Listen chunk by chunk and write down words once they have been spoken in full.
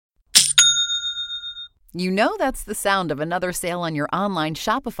You know that's the sound of another sale on your online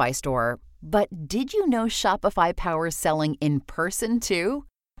Shopify store. But did you know Shopify powers selling in person too?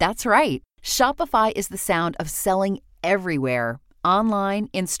 That's right. Shopify is the sound of selling everywhere. Online,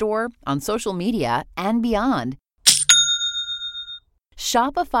 in-store, on social media, and beyond.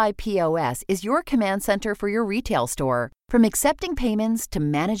 Shopify POS is your command center for your retail store. From accepting payments to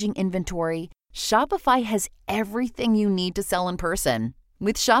managing inventory, Shopify has everything you need to sell in person.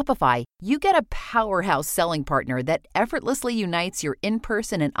 With Shopify, you get a powerhouse selling partner that effortlessly unites your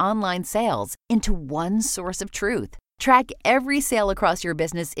in-person and online sales into one source of truth. Track every sale across your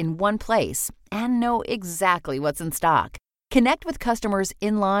business in one place and know exactly what's in stock. Connect with customers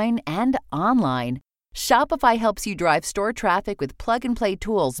in-line and online. Shopify helps you drive store traffic with plug-and-play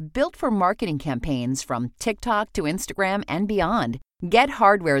tools built for marketing campaigns from TikTok to Instagram and beyond. Get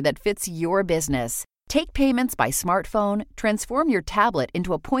hardware that fits your business. Take payments by smartphone, transform your tablet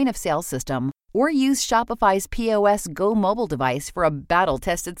into a point-of-sale system, or use Shopify's POS Go mobile device for a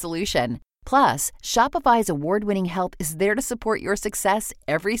battle-tested solution. Plus, Shopify's award-winning help is there to support your success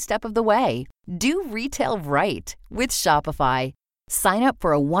every step of the way. Do retail right with Shopify. Sign up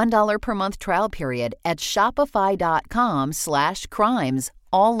for a $1 per month trial period at shopify.com/crimes,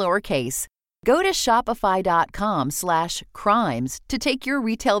 all lowercase. Go to shopify.com/crimes to take your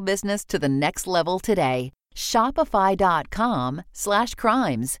retail business to the next level today.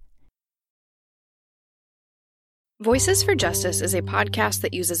 Shopify.com/crimes. Voices for Justice is a podcast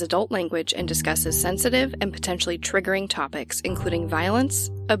that uses adult language and discusses sensitive and potentially triggering topics, including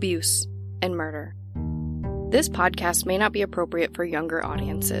violence, abuse, and murder. This podcast may not be appropriate for younger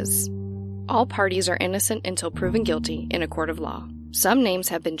audiences. All parties are innocent until proven guilty in a court of law. Some names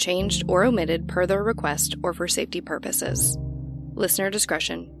have been changed or omitted per their request or for safety purposes. Listener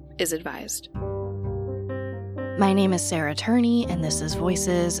discretion is advised. My name is Sarah Turney, and this is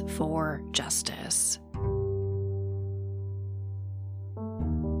Voices for Justice.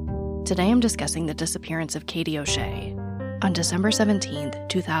 Today I'm discussing the disappearance of Katie O'Shea. On December 17,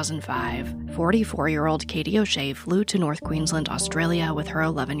 2005, 44-year-old Katie O'Shea flew to North Queensland, Australia with her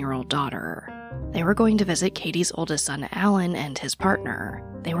 11-year-old daughter. They were going to visit Katie's oldest son, Alan, and his partner.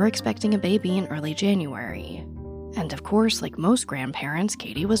 They were expecting a baby in early January. And of course, like most grandparents,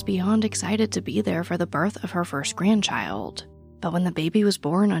 Katie was beyond excited to be there for the birth of her first grandchild. But when the baby was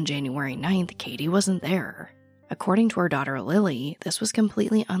born on January 9th, Katie wasn't there. According to her daughter Lily, this was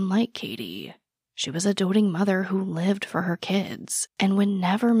completely unlike Katie. She was a doting mother who lived for her kids and would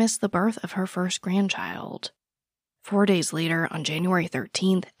never miss the birth of her first grandchild. 4 days later, on January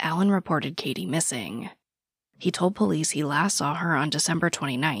 13th, Alan reported Katie missing. He told police he last saw her on December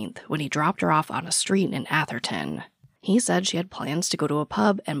 29th when he dropped her off on a street in Atherton. He said she had plans to go to a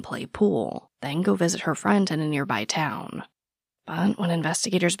pub and play pool, then go visit her friend in a nearby town. But when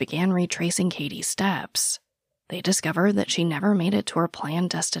investigators began retracing Katie's steps, they discovered that she never made it to her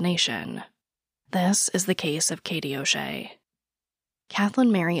planned destination. This is the case of Katie O'Shea.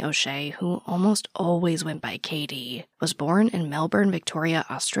 Kathleen Mary O'Shea, who almost always went by Katie, was born in Melbourne, Victoria,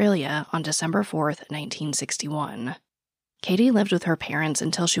 Australia on December 4th, 1961. Katie lived with her parents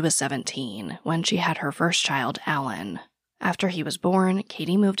until she was 17, when she had her first child, Alan. After he was born,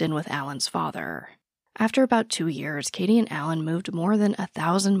 Katie moved in with Alan's father. After about 2 years, Katie and Alan moved more than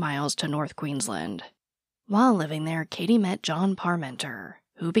 1,000 miles to North Queensland. While living there, Katie met John Parmenter,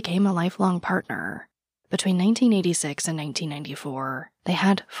 who became a lifelong partner. Between 1986 and 1994, they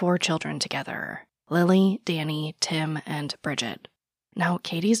had 4 children together: Lily, Danny, Tim, and Bridget. Now,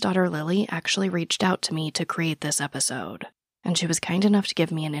 Katie's daughter Lily actually reached out to me to create this episode, and she was kind enough to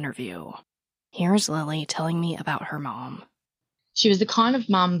give me an interview. Here's Lily telling me about her mom. She was the kind of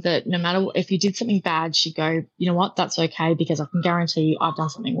mum that no matter if you did something bad, she'd go, you know what, that's okay, because I can guarantee you I've done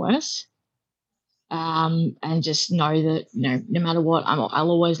something worse. And just know that, no matter what,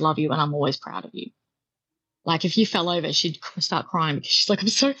 I'll always love you and I'm always proud of you. Like if you fell over, she'd start crying because she's like, I'm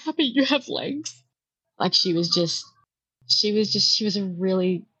so happy you have legs. Like she was a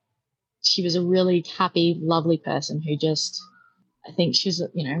really happy, lovely person who just, I think she was, a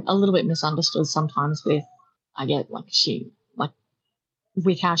little bit misunderstood sometimes with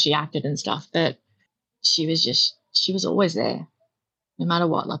with how she acted and stuff, but she was always there. No matter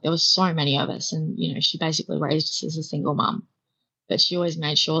what, like there was so many of us and, she basically raised us as a single mum, but she always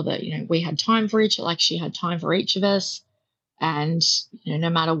made sure that, we had time for she had time for each of us. And, no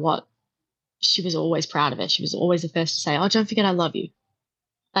matter what, she was always proud of it. She was always the first to say, oh, don't forget I love you.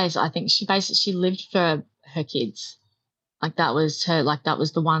 I think she lived for her kids. Like that was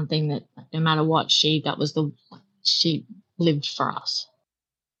the one thing that no matter what, she lived for us.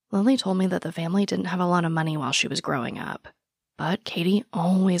 Lily told me that the family didn't have a lot of money while she was growing up, But Katie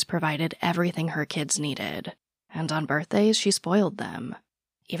always provided everything her kids needed. And on birthdays, she spoiled them.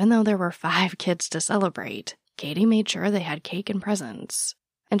 Even though there were 5 kids to celebrate, Katie made sure they had cake and presents.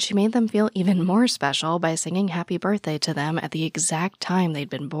 And she made them feel even more special by singing happy birthday to them at the exact time they'd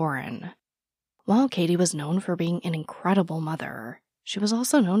been born. While Katie was known for being an incredible mother, she was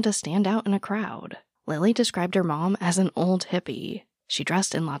also known to stand out in a crowd. Lily described her mom as an old hippie. She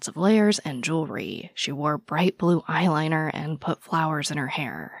dressed in lots of layers and jewelry. She wore bright blue eyeliner and put flowers in her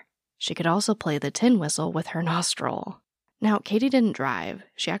hair. She could also play the tin whistle with her nostril. Now, Katie didn't drive.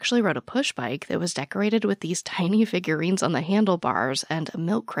 She actually rode a push bike that was decorated with these tiny figurines on the handlebars, and a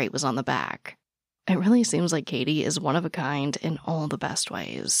milk crate was on the back. It really seems like Katie is one of a kind in all the best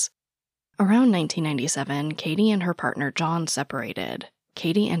ways. Around 1997, Katie and her partner John separated.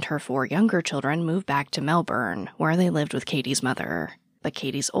 Katie and her 4 younger children moved back to Melbourne, where they lived with Katie's mother. But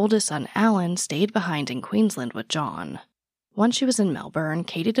Katie's oldest son, Alan, stayed behind in Queensland with John. Once she was in Melbourne,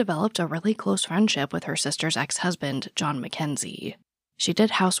 Katie developed a really close friendship with her sister's ex-husband, John Mackenzie. She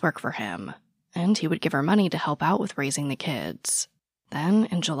did housework for him, and he would give her money to help out with raising the kids. Then,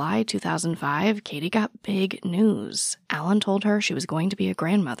 in July 2005, Katie got big news. Alan told her she was going to be a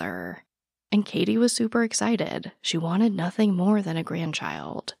grandmother. And Katie was super excited. She wanted nothing more than a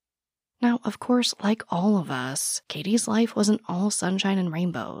grandchild. Now, of course, like all of us, Katie's life wasn't all sunshine and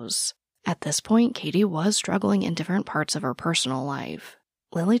rainbows. At this point, Katie was struggling in different parts of her personal life.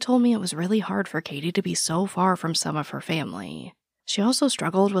 Lily told me it was really hard for Katie to be so far from some of her family. She also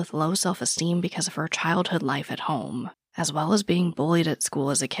struggled with low self-esteem because of her childhood life at home, as well as being bullied at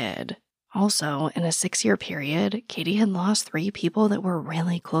school as a kid. Also, in a 6-year period, Katie had lost 3 people that were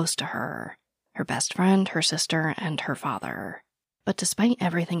really close to her: her best friend, her sister, and her father. But despite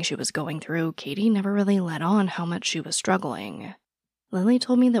everything she was going through, Katie never really let on how much she was struggling. Lily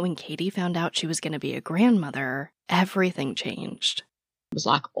told me that when Katie found out she was going to be a grandmother, everything changed. It was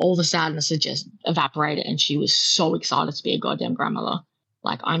like all the sadness had just evaporated, and she was so excited to be a goddamn grandmother.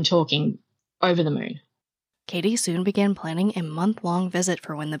 Like, I'm talking over the moon. Katie soon began planning a month-long visit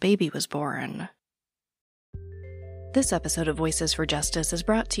for when the baby was born. This episode of Voices for Justice is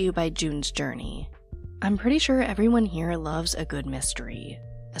brought to you by June's Journey. I'm pretty sure everyone here loves a good mystery,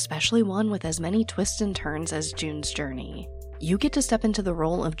 especially one with as many twists and turns as June's Journey. You get to step into the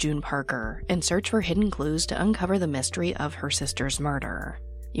role of June Parker and search for hidden clues to uncover the mystery of her sister's murder.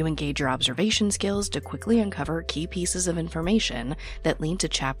 You engage your observation skills to quickly uncover key pieces of information that lead to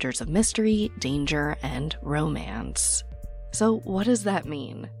chapters of mystery, danger, and romance. So what does that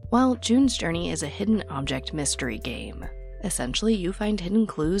mean? Well, June's Journey is a hidden object mystery game. Essentially, you find hidden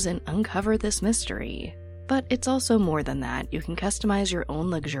clues and uncover this mystery. But it's also more than that. You can customize your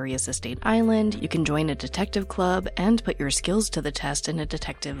own luxurious estate island, you can join a detective club, and put your skills to the test in a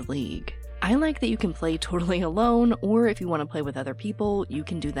detective league. I like that you can play totally alone, or if you want to play with other people, you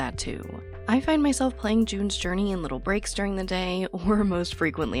can do that too. I find myself playing June's Journey in little breaks during the day, or most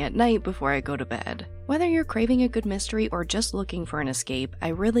frequently at night before I go to bed. Whether you're craving a good mystery or just looking for an escape, I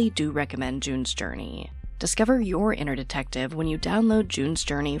really do recommend June's Journey. Discover your inner detective when you download June's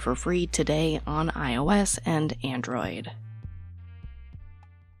Journey for free today on iOS and Android.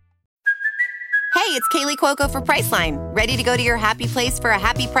 Hey, it's Kaylee Cuoco for Priceline. Ready to go to your happy place for a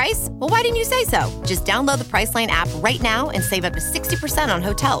happy price? Well, why didn't you say so? Just download the Priceline app right now and save up to 60% on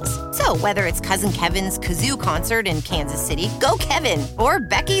hotels. So whether it's Cousin Kevin's Kazoo Concert in Kansas City, go Kevin, or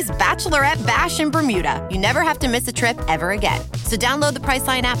Becky's Bachelorette Bash in Bermuda, you never have to miss a trip ever again. So download the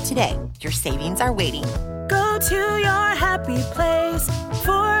Priceline app today. Your savings are waiting. Go to your happy place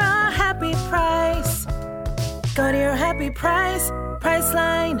for a happy price. Go to your happy price,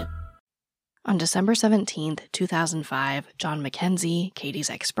 Priceline. On December 17th, 2005, John Mackenzie, Katie's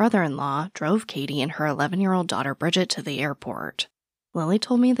ex-brother-in-law, drove Katie and her 11-year-old daughter Bridget to the airport. Lily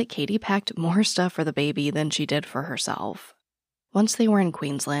told me that Katie packed more stuff for the baby than she did for herself. Once they were in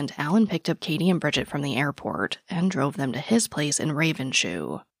Queensland, Alan picked up Katie and Bridget from the airport and drove them to his place in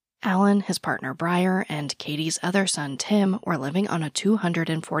Ravenshoe. Alan, his partner Briar, and Katie's other son Tim were living on a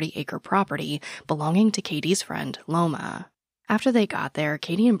 240-acre property belonging to Katie's friend Loma. After they got there,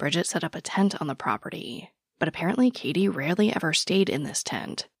 Katie and Bridget set up a tent on the property. But apparently Katie rarely ever stayed in this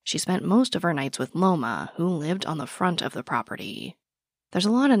tent. She spent most of her nights with Loma, who lived on the front of the property. There's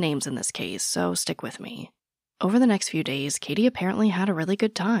a lot of names in this case, so stick with me. Over the next few days, Katie apparently had a really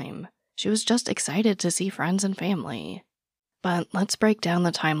good time. She was just excited to see friends and family. But let's break down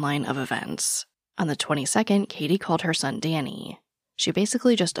the timeline of events. On the 22nd, Katie called her son Danny. She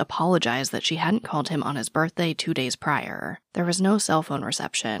basically just apologized that she hadn't called him on his birthday 2 days prior. There was no cell phone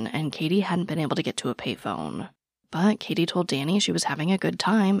reception, and Katie hadn't been able to get to a payphone. But Katie told Danny she was having a good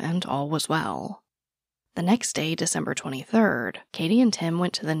time and all was well. The next day, December 23rd, Katie and Tim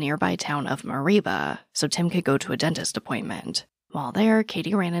went to the nearby town of Mariba so Tim could go to a dentist appointment. While there,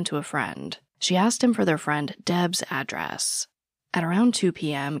 Katie ran into a friend. She asked him for their friend Deb's address. At around 2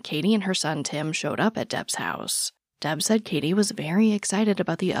 p.m., Katie and her son Tim showed up at Deb's house. Deb said Katie was very excited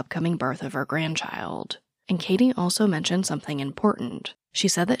about the upcoming birth of her grandchild. And Katie also mentioned something important. She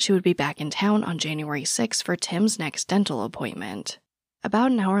said that she would be back in town on January 6 for Tim's next dental appointment.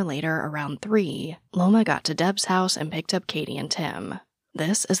 About an hour later, around 3, Loma got to Deb's house and picked up Katie and Tim.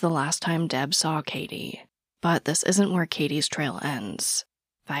 This is the last time Deb saw Katie. But this isn't where Katie's trail ends.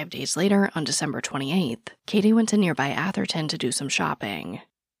 5 days later, on December 28th, Katie went to nearby Atherton to do some shopping.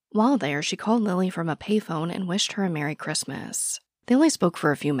 While there, she called Lily from a payphone and wished her a Merry Christmas. They only spoke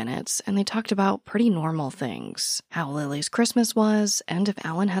for a few minutes, and they talked about pretty normal things, how Lily's Christmas was, and if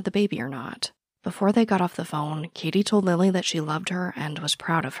Alan had the baby or not. Before they got off the phone, Katie told Lily that she loved her and was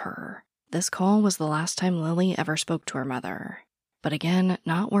proud of her. This call was the last time Lily ever spoke to her mother. But again,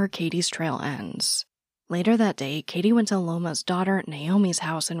 not where Katie's trail ends. Later that day, Katie went to Loma's daughter Naomi's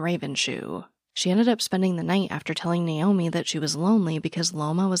house in Ravenshoe. She ended up spending the night after telling Naomi that she was lonely because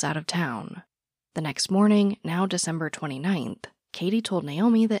Loma was out of town. The next morning, now December 29th, Katie told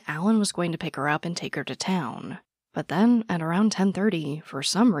Naomi that Alan was going to pick her up and take her to town. But then, at around 10:30, for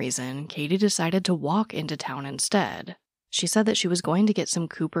some reason, Katie decided to walk into town instead. She said that she was going to get some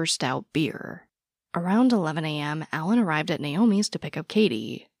Cooper Stout beer. Around 11 a.m., Alan arrived at Naomi's to pick up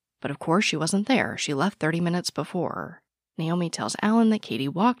Katie. But of course she wasn't there, she left 30 minutes before. Naomi tells Alan that Katie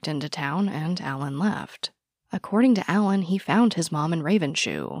walked into town and Alan left. According to Alan, he found his mom in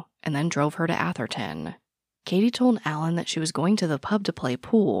Ravenshoe, and then drove her to Atherton. Katie told Alan that she was going to the pub to play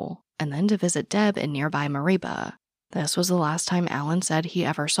pool, and then to visit Deb in nearby Mariba. This was the last time Alan said he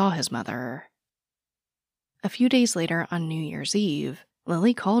ever saw his mother. A few days later, on New Year's Eve,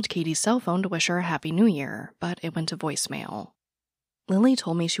 Lily called Katie's cell phone to wish her a Happy New Year, but it went to voicemail. Lily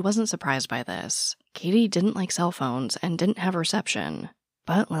told me she wasn't surprised by this. Katie didn't like cell phones and didn't have reception,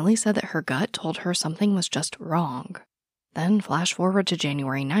 but Lily said that her gut told her something was just wrong. Then, flash forward to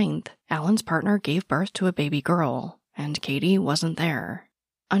January 9th, Alan's partner gave birth to a baby girl, and Katie wasn't there.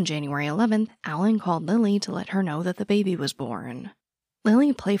 On January 11th, Alan called Lily to let her know that the baby was born.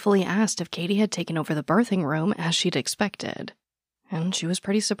 Lily playfully asked if Katie had taken over the birthing room as she'd expected, and she was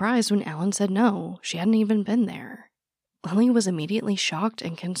pretty surprised when Alan said no, she hadn't even been there. Lily was immediately shocked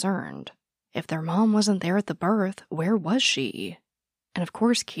and concerned. If their mom wasn't there at the birth, where was she? And of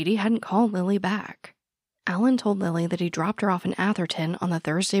course, Katie hadn't called Lily back. Alan told Lily that he dropped her off in Atherton on the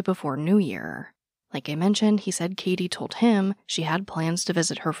Thursday before New Year. Like I mentioned, he said Katie told him she had plans to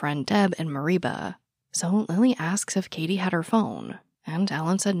visit her friend Deb in Mariba. So Lily asks if Katie had her phone, and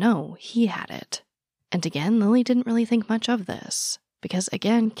Alan said no, he had it. And again, Lily didn't really think much of this, because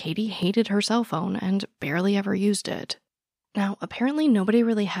again, Katie hated her cell phone and barely ever used it. Now, apparently nobody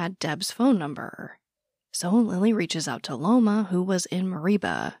really had Deb's phone number. So Lily reaches out to Loma, who was in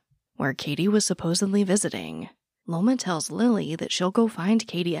Mariba, where Katie was supposedly visiting. Loma tells Lily that she'll go find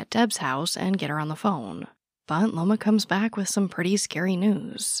Katie at Deb's house and get her on the phone. But Loma comes back with some pretty scary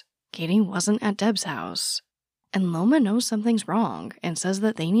news. Katie wasn't at Deb's house. And Loma knows something's wrong and says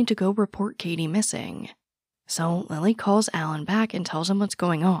that they need to go report Katie missing. So Lily calls Alan back and tells him what's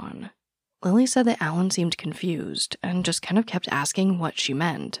going on. Lily said that Alan seemed confused and just kind of kept asking what she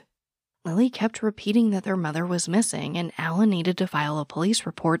meant. Lily kept repeating that their mother was missing and Alan needed to file a police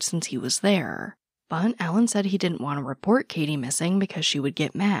report since he was there. But Alan said he didn't want to report Katie missing because she would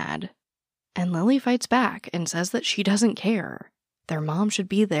get mad. And Lily fights back and says that she doesn't care. Their mom should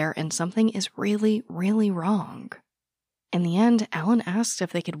be there and something is really, really wrong. In the end, Alan asks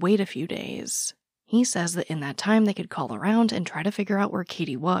if they could wait a few days. He says that in that time they could call around and try to figure out where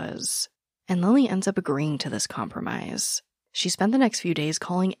Katie was. And Lily ends up agreeing to this compromise. She spent the next few days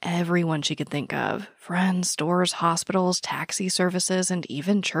calling everyone she could think of, friends, stores, hospitals, taxi services, and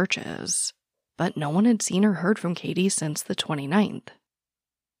even churches. But no one had seen or heard from Katie since the 29th.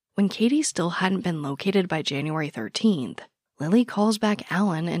 When Katie still hadn't been located by January 13th, Lily calls back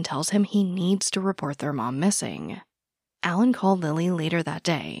Alan and tells him he needs to report their mom missing. Alan called Lily later that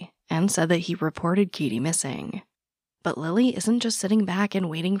day and said that he reported Katie missing. But Lily isn't just sitting back and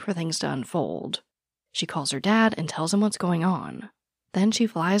waiting for things to unfold. She calls her dad and tells him what's going on. Then she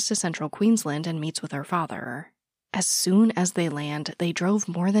flies to central Queensland and meets with her father. As soon as they land, they drove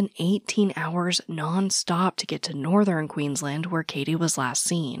more than 18 hours non-stop to get to northern Queensland where Katie was last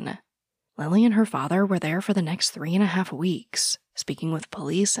seen. Lily and her father were there for the next 3.5 weeks, speaking with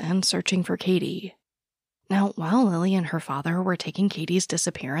police and searching for Katie. Now, while Lily and her father were taking Katie's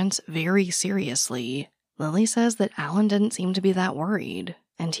disappearance very seriously, Lily says that Alan didn't seem to be that worried,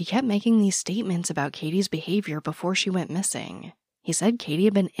 And he kept making these statements about Katie's behavior before she went missing. He said Katie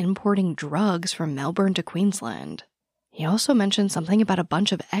had been importing drugs from Melbourne to Queensland. He also mentioned something about a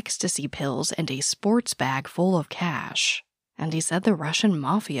bunch of ecstasy pills and a sports bag full of cash. And he said the Russian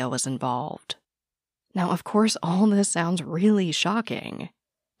mafia was involved. Now, of course, all this sounds really shocking,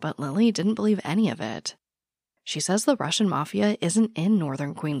 but Lily didn't believe any of it. She says the Russian mafia isn't in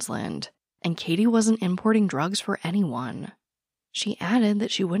northern Queensland, and Katie wasn't importing drugs for anyone. She added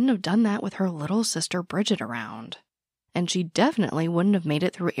that she wouldn't have done that with her little sister Bridget around, and she definitely wouldn't have made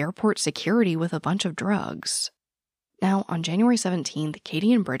it through airport security with a bunch of drugs. Now, on January 17th,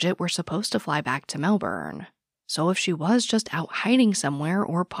 Katie and Bridget were supposed to fly back to Melbourne. So if she was just out hiding somewhere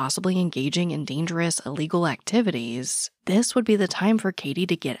or possibly engaging in dangerous illegal activities, this would be the time for Katie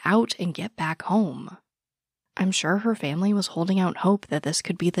to get out and get back home. I'm sure her family was holding out hope that this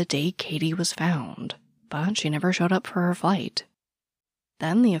could be the day Katie was found, but she never showed up for her flight.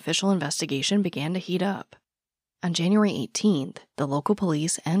 Then the official investigation began to heat up. On January 18th, the local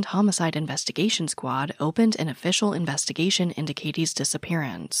police and homicide investigation squad opened an official investigation into Katie's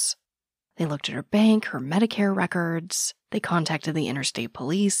disappearance. They looked at her bank, her Medicare records. They contacted the interstate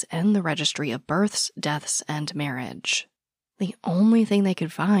police and the registry of births, deaths, and marriage. The only thing they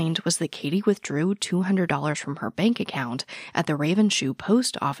could find was that Katie withdrew $200 from her bank account at the Ravenshoe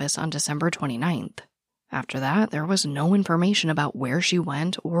post office on December 29th. After that, there was no information about where she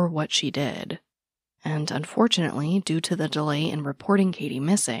went or what she did. And unfortunately, due to the delay in reporting Katie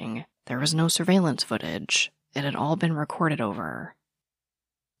missing, there was no surveillance footage. It had all been recorded over.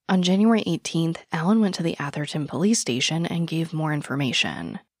 On January 18th, Alan went to the Atherton police station and gave more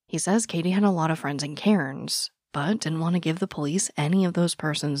information. He says Katie had a lot of friends in Cairns, but didn't want to give the police any of those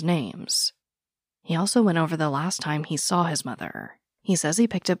persons' names. He also went over the last time he saw his mother. He says he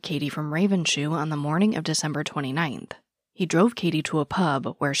picked up Katie from Ravenshoe on the morning of December 29th. He drove Katie to a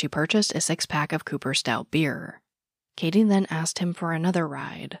pub where she purchased a 6-pack of Cooper Stout beer. Katie then asked him for another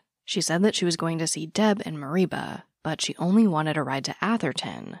ride. She said that she was going to see Deb in Mariba, but she only wanted a ride to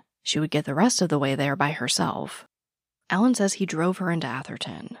Atherton. She would get the rest of the way there by herself. Alan says he drove her into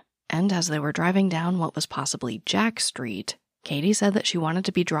Atherton, and as they were driving down what was possibly Jack Street, Katie said that she wanted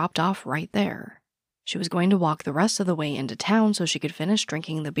to be dropped off right there. She was going to walk the rest of the way into town so she could finish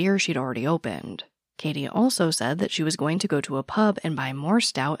drinking the beer she'd already opened. Katie also said that she was going to go to a pub and buy more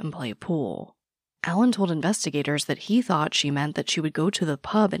stout and play pool. Alan told investigators that he thought she meant that she would go to the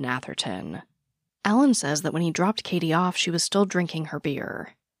pub in Atherton. Alan says that when he dropped Katie off, she was still drinking her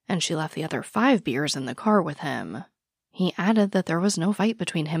beer, and she left the other 5 beers in the car with him. He added that there was no fight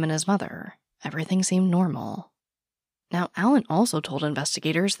between him and his mother. Everything seemed normal. Now, Alan also told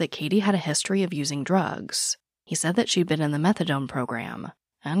investigators that Katie had a history of using drugs. He said that she'd been in the methadone program,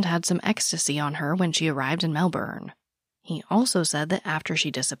 and had some ecstasy on her when she arrived in Melbourne. He also said that after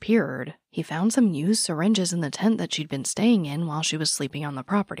she disappeared, he found some used syringes in the tent that she'd been staying in while she was sleeping on the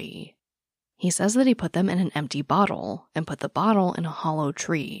property. He says that he put them in an empty bottle and put the bottle in a hollow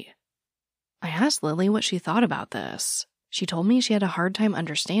tree. I asked Lily what she thought about this. She told me she had a hard time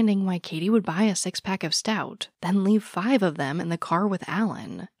understanding why Katie would buy a 6-pack of stout, then leave 5 of them in the car with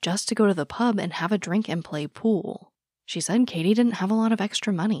Alan, just to go to the pub and have a drink and play pool. She said Katie didn't have a lot of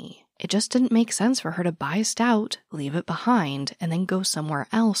extra money. It just didn't make sense for her to buy stout, leave it behind, and then go somewhere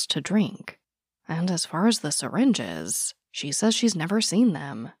else to drink. And as far as the syringes, she says she's never seen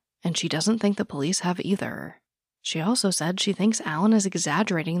them, and she doesn't think the police have either. She also said she thinks Alan is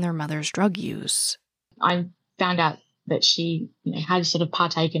exaggerating their mother's drug use. I found out that she, had sort of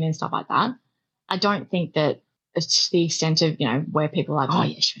partaken in stuff like that. I don't think that it's to the extent of, where people are like, oh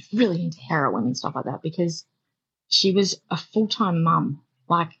yeah, she was really into heroin and stuff like that, because she was a full-time mum.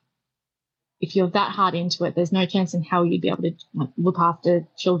 Like, if you're that hard into it, there's no chance in hell you'd be able to look after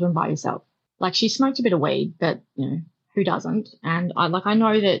children by yourself. Like, she smoked a bit of weed, but, who doesn't? And I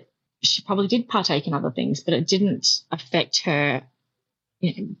know that she probably did partake in other things, but it didn't affect her,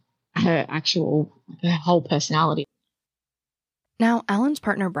 her whole personality. Now, Alan's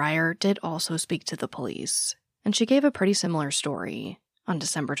partner Briar did also speak to the police, and she gave a pretty similar story. On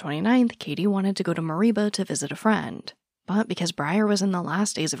December 29th, Katie wanted to go to Mariba to visit a friend, but because Briar was in the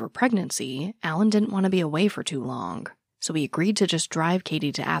last days of her pregnancy, Alan didn't want to be away for too long, so he agreed to just drive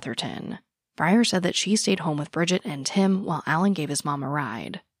Katie to Atherton. Briar said that she stayed home with Bridget and Tim while Alan gave his mom a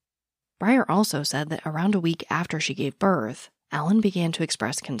ride. Briar also said that around a week after she gave birth, Alan began to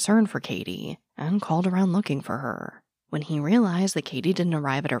express concern for Katie and called around looking for her. When he realized that Katie didn't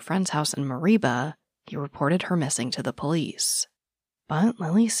arrive at her friend's house in Mariba, he reported her missing to the police. But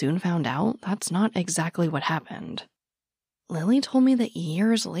Lily soon found out that's not exactly what happened. Lily told me that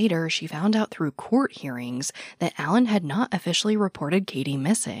years later she found out through court hearings that Alan had not officially reported Katie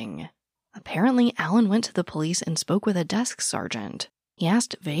missing. Apparently, Alan went to the police and spoke with a desk sergeant. He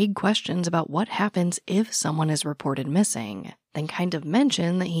asked vague questions about what happens if someone is reported missing, then kind of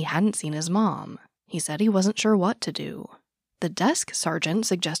mentioned that he hadn't seen his mom. He said he wasn't sure what to do. The desk sergeant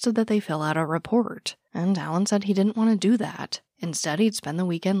suggested that they fill out a report, and Alan said he didn't want to do that. Instead, he'd spend the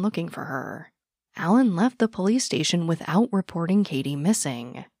weekend looking for her. Alan left the police station without reporting Katie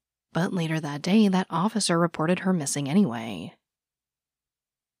missing. But later that day, that officer reported her missing anyway.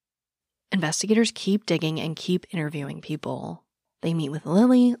 Investigators keep digging and keep interviewing people. They meet with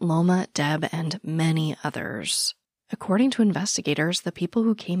Lily, Loma, Deb, and many others. According to investigators, the people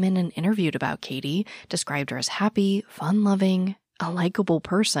who came in and interviewed about Katie described her as happy, fun-loving, a likable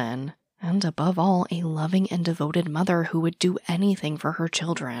person, and above all, a loving and devoted mother who would do anything for her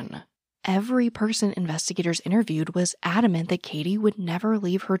children. Every person investigators interviewed was adamant that Katie would never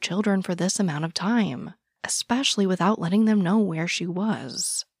leave her children for this amount of time, especially without letting them know where she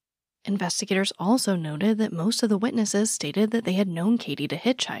was. Investigators also noted that most of the witnesses stated that they had known Katie to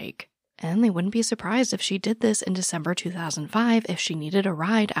hitchhike, and they wouldn't be surprised if she did this in December 2005 if she needed a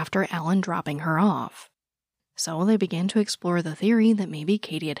ride after Alan dropping her off. So they began to explore the theory that maybe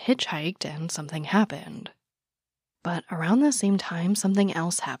Katie had hitchhiked and something happened. But around the same time, something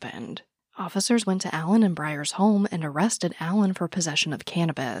else happened. Officers went to Alan and Breyer's home and arrested Alan for possession of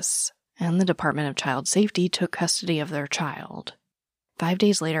cannabis, and the Department of Child Safety took custody of their child. 5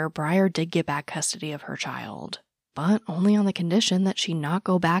 days later, Breyer did get back custody of her child, but only on the condition that she not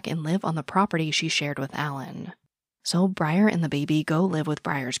go back and live on the property she shared with Alan. So Breyer and the baby go live with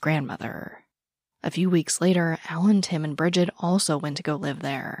Breyer's grandmother. A few weeks later, Alan, Tim, and Bridget also went to go live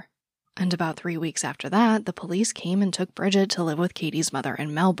there. And about 3 weeks after that, the police came and took Bridget to live with Katie's mother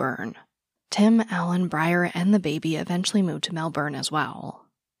in Melbourne. Tim, Alan, Breyer, and the baby eventually moved to Melbourne as well.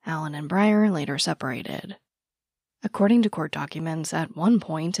 Alan and Breyer later separated. According to court documents, at one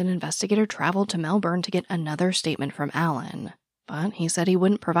point an investigator traveled to Melbourne to get another statement from Alan, but he said he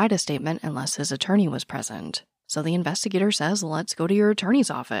wouldn't provide a statement unless his attorney was present. So the investigator says, "Let's go to your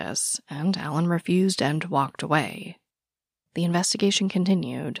attorney's office," and Alan refused and walked away. The investigation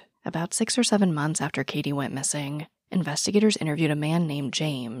continued. About 6 or 7 months after Katie went missing, investigators interviewed a man named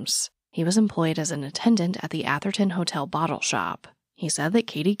James. He was employed as an attendant at the Atherton Hotel bottle shop. He said that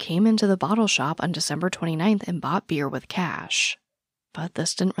Katie came into the bottle shop on December 29th and bought beer with cash. But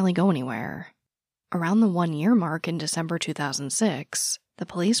this didn't really go anywhere. Around the 1-year mark in December 2006, the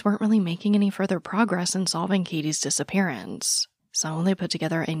police weren't really making any further progress in solving Katie's disappearance, so they put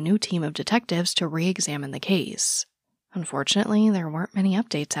together a new team of detectives to re-examine the case. Unfortunately, there weren't many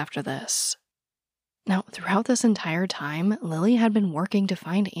updates after this. Now, throughout this entire time, Lily had been working to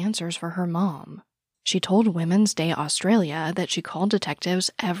find answers for her mom. She told Women's Day Australia that she called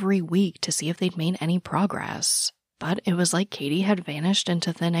detectives every week to see if they'd made any progress, but it was like Katie had vanished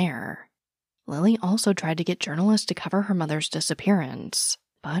into thin air. Lily also tried to get journalists to cover her mother's disappearance,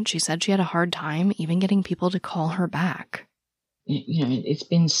 but she said she had a hard time even getting people to call her back. You know, it's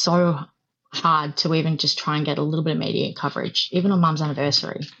been so hard to even just try and get a little bit of media coverage, even on Mum's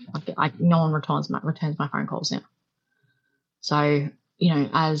anniversary. No one returns my phone calls now. So, you know,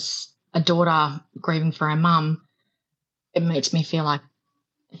 as a daughter grieving for her mum, it makes me feel like,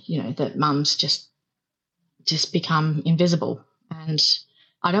 you know, that Mum's just become invisible, and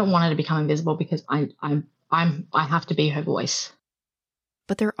I don't want her to become invisible because I have to be her voice.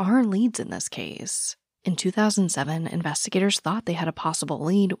 But there are leads in this case. In 2007, investigators thought they had a possible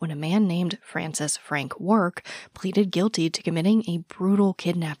lead when a man named Francis Frank Work pleaded guilty to committing a brutal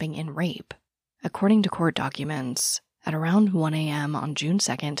kidnapping and rape. According to court documents, at around 1 a.m. on June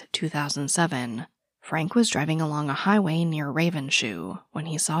 2nd, 2007, Frank was driving along a highway near Ravenshoe when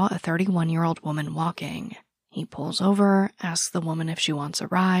he saw a 31-year-old woman walking. He pulls over, asks the woman if she wants a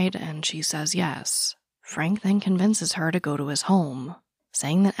ride, and she says yes. Frank then convinces her to go to his home,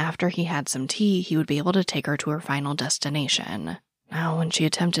 saying that after he had some tea, he would be able to take her to her final destination. Now, when she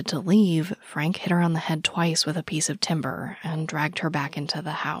attempted to leave, Frank hit her on the head twice with a piece of timber and dragged her back into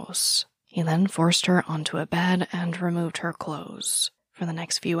the house. He then forced her onto a bed and removed her clothes. For the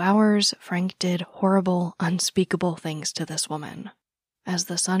next few hours, Frank did horrible, unspeakable things to this woman. As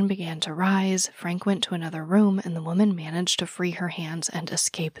the sun began to rise, Frank went to another room and the woman managed to free her hands and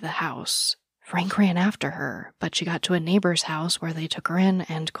escape the house. Frank ran after her, but she got to a neighbor's house where they took her in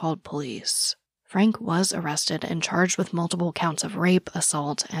and called police. Frank was arrested and charged with multiple counts of rape,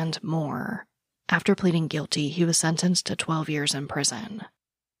 assault, and more. After pleading guilty, he was sentenced to 12 years in prison.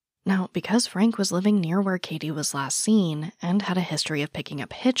 Now, because Frank was living near where Katie was last seen and had a history of picking up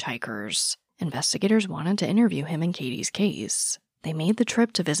hitchhikers, investigators wanted to interview him in Katie's case. They made the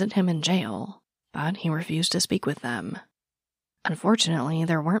trip to visit him in jail, but he refused to speak with them. Unfortunately,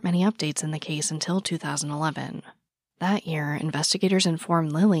 there weren't many updates in the case until 2011. That year, investigators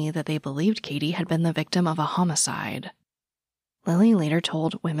informed Lily that they believed Katie had been the victim of a homicide. Lily later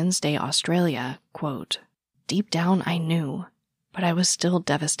told Women's Day Australia, quote, "Deep down I knew, but I was still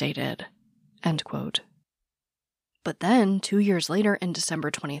devastated," end quote. But then, 2 years later in December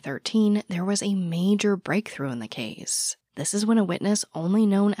 2013, there was a major breakthrough in the case. This is when a witness only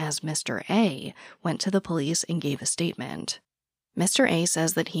known as Mr. A went to the police and gave a statement. Mr. A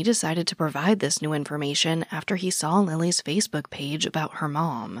says that he decided to provide this new information after he saw Lily's Facebook page about her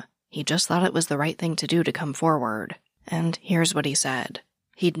mom. He just thought it was the right thing to do to come forward. And here's what he said.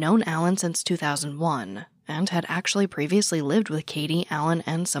 He'd known Alan since 2001, and had actually previously lived with Katie, Alan,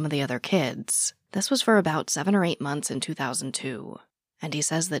 and some of the other kids. This was for about 7 or 8 months in 2002. And he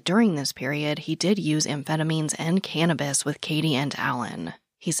says that during this period, he did use amphetamines and cannabis with Katie and Alan.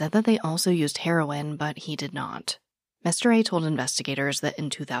 He said that they also used heroin, but he did not. Mr. A told investigators that in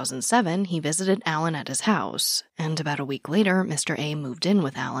 2007, he visited Alan at his house, and about a week later, Mr. A moved in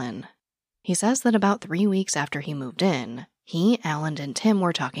with Alan. He says that about 3 weeks after he moved in, he, Alan, and Tim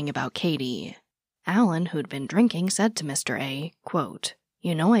were talking about Katie. Alan, who'd been drinking, said to Mr. A, quote,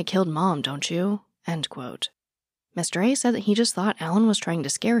 "You know I killed Mom, don't you?" End quote. Mr. A said that he just thought Alan was trying to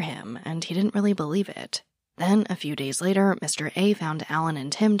scare him, and he didn't really believe it. Then, a few days later, Mr. A found Alan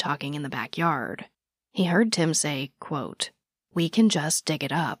and Tim talking in the backyard. He heard Tim say, quote, "We can just dig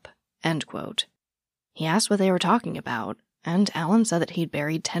it up," end quote. He asked what they were talking about, and Alan said that he'd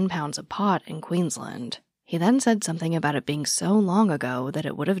buried 10 pounds of pot in Queensland. He then said something about it being so long ago that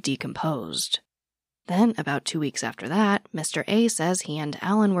it would have decomposed. Then, about 2 weeks after that, Mr. A says he and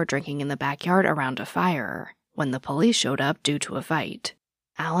Alan were drinking in the backyard around a fire when the police showed up due to a fight.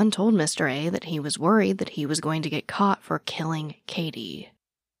 Alan told Mr. A that he was worried that he was going to get caught for killing Katie.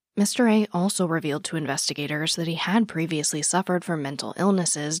 Mr. A also revealed to investigators that he had previously suffered from mental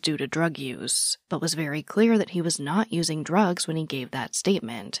illnesses due to drug use, but was very clear that he was not using drugs when he gave that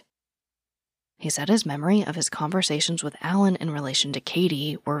statement. He said his memory of his conversations with Alan in relation to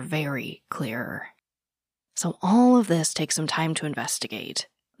Katie were very clear. So all of this takes some time to investigate.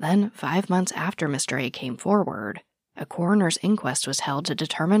 Then, 5 months after Mr. A came forward, a coroner's inquest was held to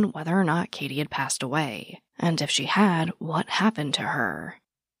determine whether or not Katie had passed away, and if she had, what happened to her.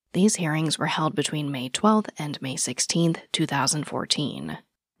 These hearings were held between May 12th and May 16th, 2014.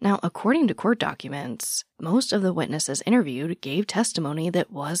 Now, according to court documents, most of the witnesses interviewed gave testimony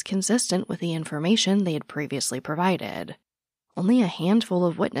that was consistent with the information they had previously provided. Only a handful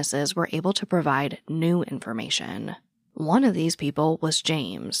of witnesses were able to provide new information. One of these people was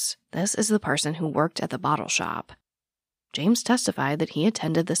James. This is the person who worked at the bottle shop. James testified that he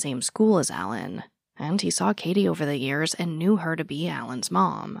attended the same school as Alan, and he saw Katie over the years and knew her to be Alan's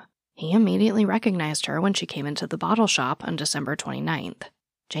mom. He immediately recognized her when she came into the bottle shop on December 29th.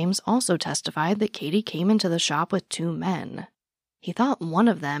 James also testified that Katie came into the shop with 2 men. He thought one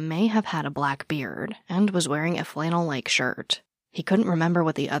of them may have had a black beard and was wearing a flannel-like shirt. He couldn't remember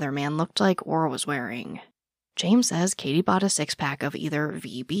what the other man looked like or was wearing. James says Katie bought a 6-pack of either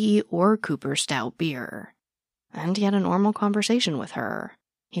VB or Cooper Stout beer, and he had a normal conversation with her.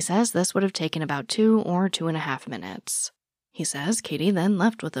 He says this would have taken about 2 or 2.5 minutes. He says Katie then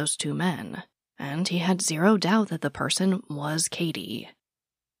left with those 2 men, and he had zero doubt that the person was Katie.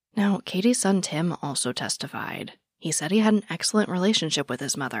 Now, Katie's son Tim also testified. He said he had an excellent relationship with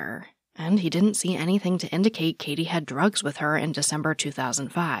his mother, and he didn't see anything to indicate Katie had drugs with her in December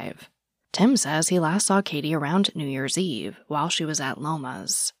 2005. Tim says he last saw Katie around New Year's Eve while she was at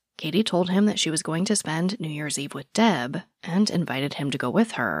Loma's. Katie told him that she was going to spend New Year's Eve with Deb and invited him to go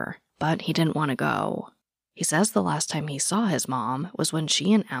with her, but he didn't want to go. He says the last time he saw his mom was when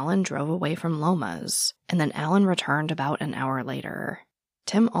she and Alan drove away from Loma's, and then Alan returned about an hour later.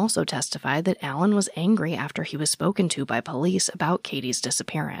 Tim also testified that Alan was angry after he was spoken to by police about Katie's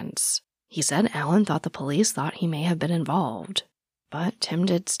disappearance. He said Alan thought the police thought he may have been involved. But Tim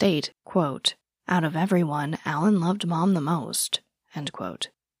did state, quote, "Out of everyone, Alan loved Mom the most," end quote.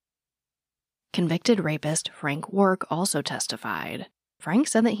 Convicted rapist Frank Wark also testified. Frank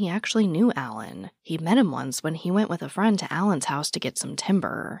said that he actually knew Alan. He met him once when he went with a friend to Alan's house to get some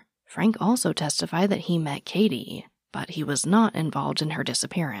timber. Frank also testified that he met Katie, but he was not involved in her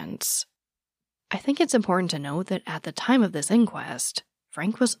disappearance. I think it's important to note that at the time of this inquest,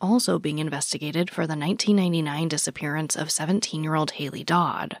 Frank was also being investigated for the 1999 disappearance of 17-year-old Haley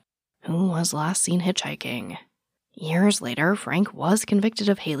Dodd, who was last seen hitchhiking. Years later, Frank was convicted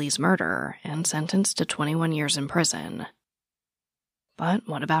of Haley's murder and sentenced to 21 years in prison. But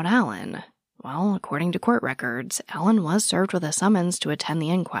what about Alan? Well, according to court records, Alan was served with a summons to attend the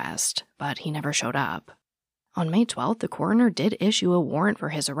inquest, but he never showed up. On May 12th, the coroner did issue a warrant for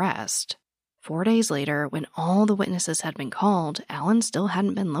his arrest. 4 days later, when all the witnesses had been called, Alan still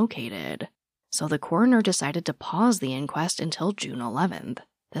hadn't been located. So the coroner decided to pause the inquest until June 11th.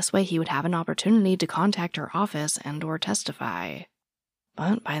 This way he would have an opportunity to contact her office and/or testify.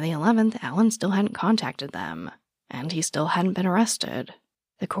 But by the 11th, Alan still hadn't contacted them, and he still hadn't been arrested.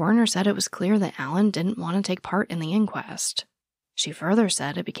 The coroner said it was clear that Alan didn't want to take part in the inquest. She further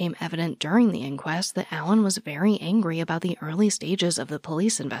said it became evident during the inquest that Alan was very angry about the early stages of the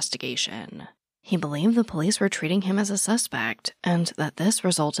police investigation. He believed the police were treating him as a suspect, and that this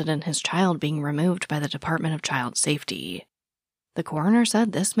resulted in his child being removed by the Department of Child Safety. The coroner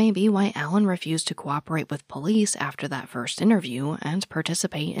said this may be why Alan refused to cooperate with police after that first interview and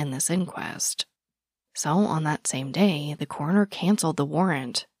participate in this inquest. So on that same day, the coroner canceled the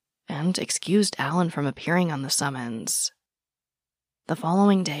warrant and excused Alan from appearing on the summons. The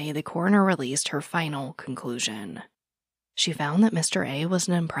following day, the coroner released her final conclusion. She found that Mr. A was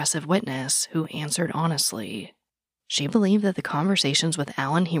an impressive witness who answered honestly. She believed that the conversations with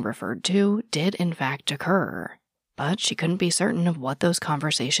Alan he referred to did in fact occur, but she couldn't be certain of what those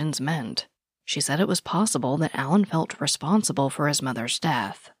conversations meant. She said it was possible that Alan felt responsible for his mother's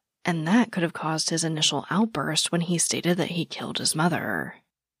death, and that could have caused his initial outburst when he stated that he killed his mother.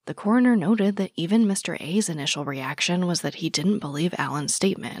 The coroner noted that even Mr. A's initial reaction was that he didn't believe Alan's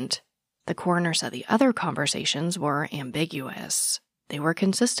statement. The coroner said the other conversations were ambiguous. They were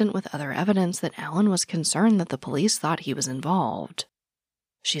consistent with other evidence that Alan was concerned that the police thought he was involved.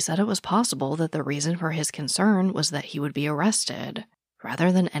 She said it was possible that the reason for his concern was that he would be arrested,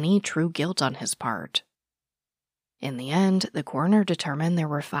 rather than any true guilt on his part. In the end, the coroner determined there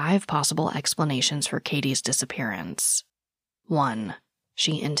were 5 possible explanations for Katie's disappearance. 1.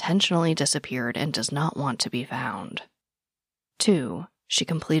 She intentionally disappeared and does not want to be found. 2. She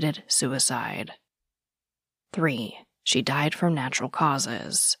completed suicide. 3. She died from natural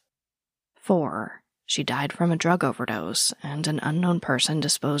causes. 4. She died from a drug overdose and an unknown person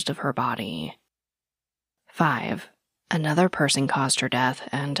disposed of her body. 5. Another person caused her death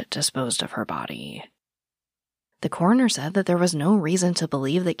and disposed of her body. The coroner said that there was no reason to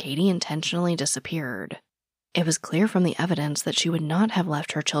believe that Katie intentionally disappeared. It was clear from the evidence that she would not have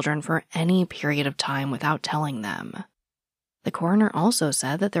left her children for any period of time without telling them. The coroner also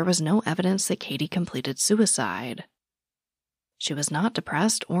said that there was no evidence that Katie completed suicide. She was not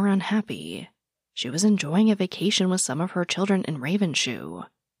depressed or unhappy. She was enjoying a vacation with some of her children in Ravenshoe,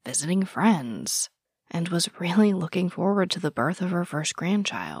 visiting friends, and was really looking forward to the birth of her first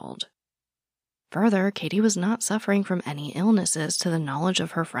grandchild. Further, Katie was not suffering from any illnesses to the knowledge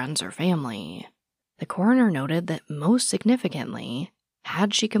of her friends or family. The coroner noted that most significantly,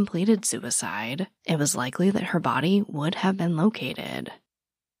 had she completed suicide, it was likely that her body would have been located.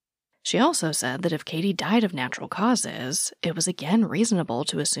 She also said that if Katie died of natural causes, it was again reasonable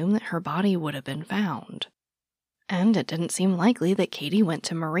to assume that her body would have been found. And it didn't seem likely that Katie went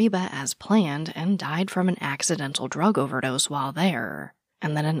to Mariba as planned and died from an accidental drug overdose while there,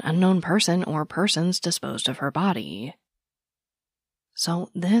 and that an unknown person or persons disposed of her body. So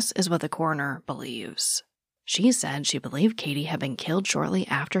this is what the coroner believes. She said she believed Katie had been killed shortly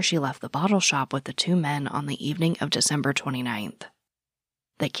after she left the bottle shop with the 2 men on the evening of December 29th.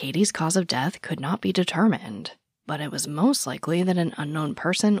 That Katie's cause of death could not be determined, but it was most likely that an unknown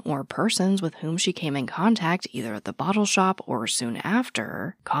person or persons with whom she came in contact either at the bottle shop or soon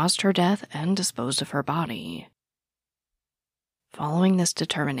after caused her death and disposed of her body. Following this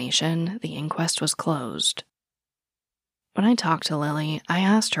determination, the inquest was closed. When I talked to Lily, I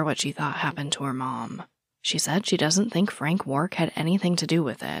asked her what she thought happened to her mom. She said she doesn't think Frank Wark had anything to do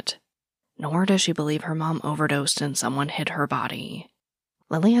with it, nor does she believe her mom overdosed and someone hid her body.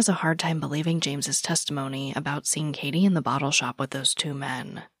 Lily has a hard time believing James's testimony about seeing Katie in the bottle shop with those 2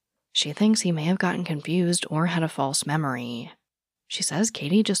 men. She thinks he may have gotten confused or had a false memory. She says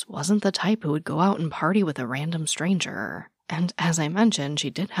Katie just wasn't the type who would go out and party with a random stranger, and as I mentioned, she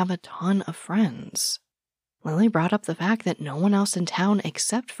did have a ton of friends. Lily brought up the fact that no one else in town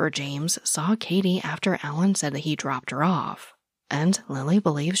except for James saw Katie after Alan said that he dropped her off, and Lily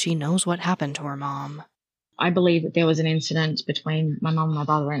believes she knows what happened to her mom. I believe that there was an incident between my mum and my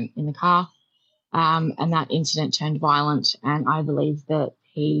brother in the car, and that incident turned violent, and I believe that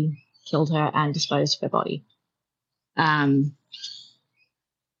he killed her and disposed of her body.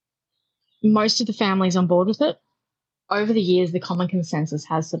 Most of the family's on board with it. Over the years, the common consensus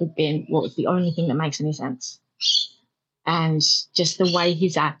has sort of been, well, it's the only thing that makes any sense. And just the way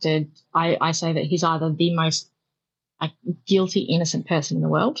he's acted, I say that he's either the most guilty, innocent person in the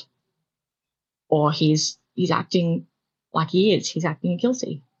world, or he's acting like he is. He's acting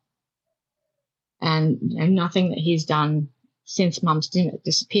guilty. And nothing that he's done since Mum's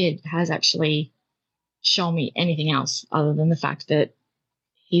disappeared has actually shown me anything else other than the fact that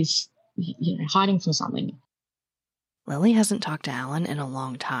he's hiding from something. Lily hasn't talked to Alan in a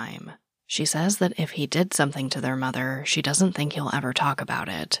long time. She says that if he did something to their mother, she doesn't think he'll ever talk about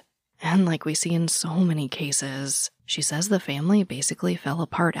it. And like we see in so many cases, she says the family basically fell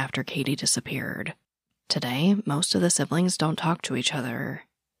apart after Katie disappeared. Today, most of the siblings don't talk to each other.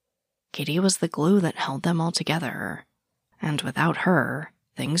 Katie was the glue that held them all together. And without her,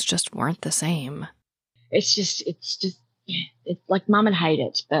 things just weren't the same. It's like Mum would hate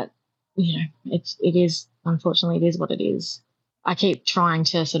it, but unfortunately it is what it is. I keep trying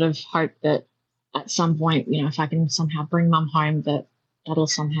to sort of hope that at some point, if I can somehow bring Mum home, that'll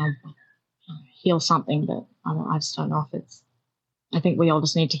somehow heal something, but I just don't know if I think we all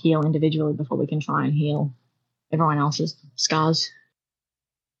just need to heal individually before we can try and heal everyone else's scars.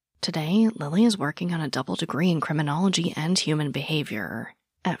 Today, Lily is working on a double degree in criminology and human behavior.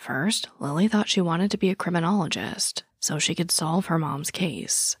 At first, Lily thought she wanted to be a criminologist so she could solve her mom's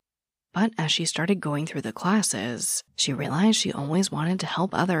case. But as she started going through the classes, she realized she always wanted to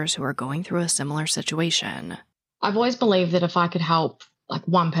help others who are going through a similar situation. I've always believed that if I could help like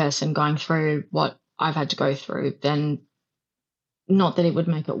one person going through what I've had to go through, then not that it would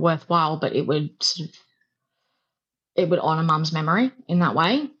make it worthwhile, but it would honor Mum's memory in that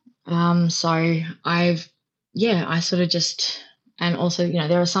way. And also,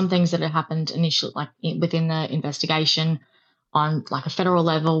 there are some things that had happened initially, like within the investigation on like a federal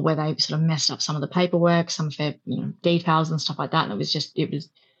level where they sort of messed up some of the paperwork, some of their, details and stuff like that. And it was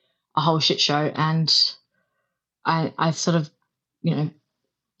a whole shit show. And I sort of,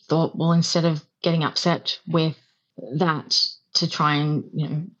 thought, well, instead of getting upset with that, to try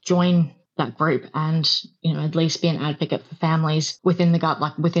and, join that group and, at least be an advocate for families within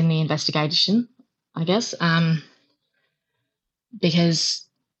the investigation, I guess. Because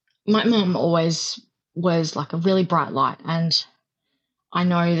my mum always was like a really bright light, and I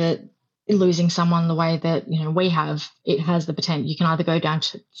know that losing someone the way that, we have, it has the potential. You can either go down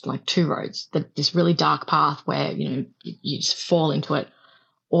to like two roads, this really dark path where, you just fall into it,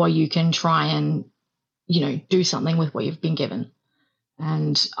 or you can try and, do something with what you've been given.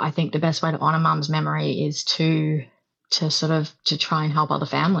 And I think the best way to honor Mum's memory is to try and help other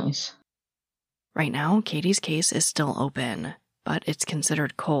families. Right now, Katie's case is still open, but it's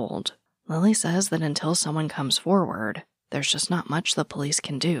considered cold. Lily says that until someone comes forward, there's just not much the police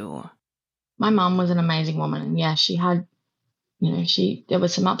can do. My mum was an amazing woman, and yeah, she had, there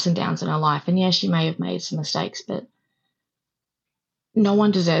was some ups and downs in her life, and yeah, she may have made some mistakes, but no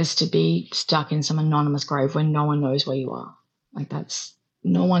one deserves to be stuck in some anonymous grave where no one knows where you are. Like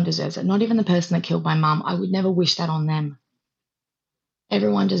no one deserves it. Not even the person that killed my mum. I would never wish that on them.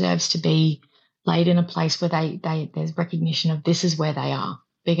 Everyone deserves to be laid in a place where there's recognition of this is where they are.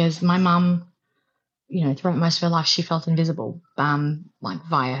 Because my mum, throughout most of her life, she felt invisible, like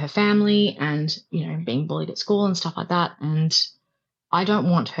via her family and, being bullied at school and stuff like that. And I don't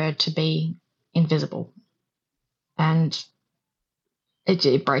want her to be invisible. And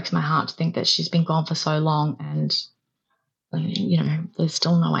it breaks my heart to think that she's been gone for so long and, there's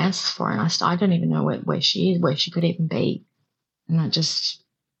still no answers for her. And I don't even know where she is, where she could even be. And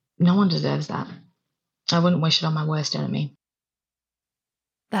no one deserves that. I wouldn't wish it on my worst enemy.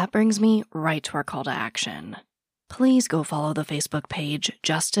 That brings me right to our call to action. Please go follow the Facebook page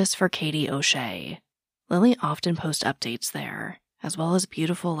Justice for Katie O'Shea. Lily often posts updates there, as well as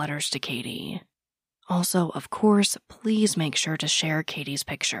beautiful letters to Katie. Also, of course, please make sure to share Katie's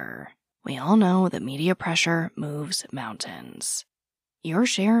picture. We all know that media pressure moves mountains. Your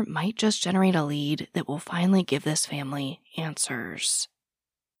share might just generate a lead that will finally give this family answers.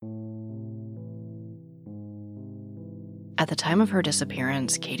 At the time of her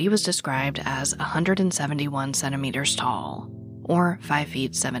disappearance, Katie was described as 171 centimeters tall, or 5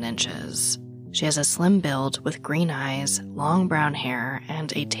 feet 7 inches. She has a slim build with green eyes, long brown hair,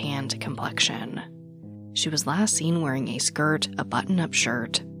 and a tanned complexion. She was last seen wearing a skirt, a button-up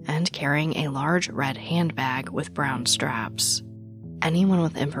shirt, and carrying a large red handbag with brown straps. Anyone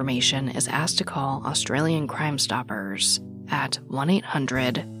with information is asked to call Australian Crime Stoppers at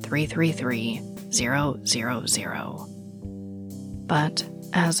 1-800-333-000. But,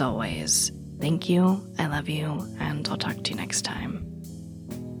 as always, thank you, I love you, and I'll talk to you next time.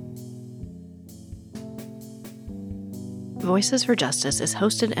 Voices for Justice is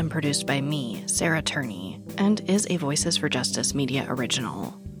hosted and produced by me, Sarah Turney, and is a Voices for Justice media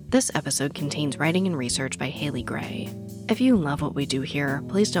original. This episode contains writing and research by Haley Gray. If you love what we do here,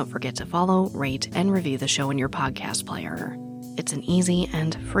 please don't forget to follow, rate, and review the show in your podcast player. It's an easy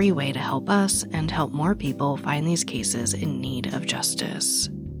and free way to help us and help more people find these cases in need of justice.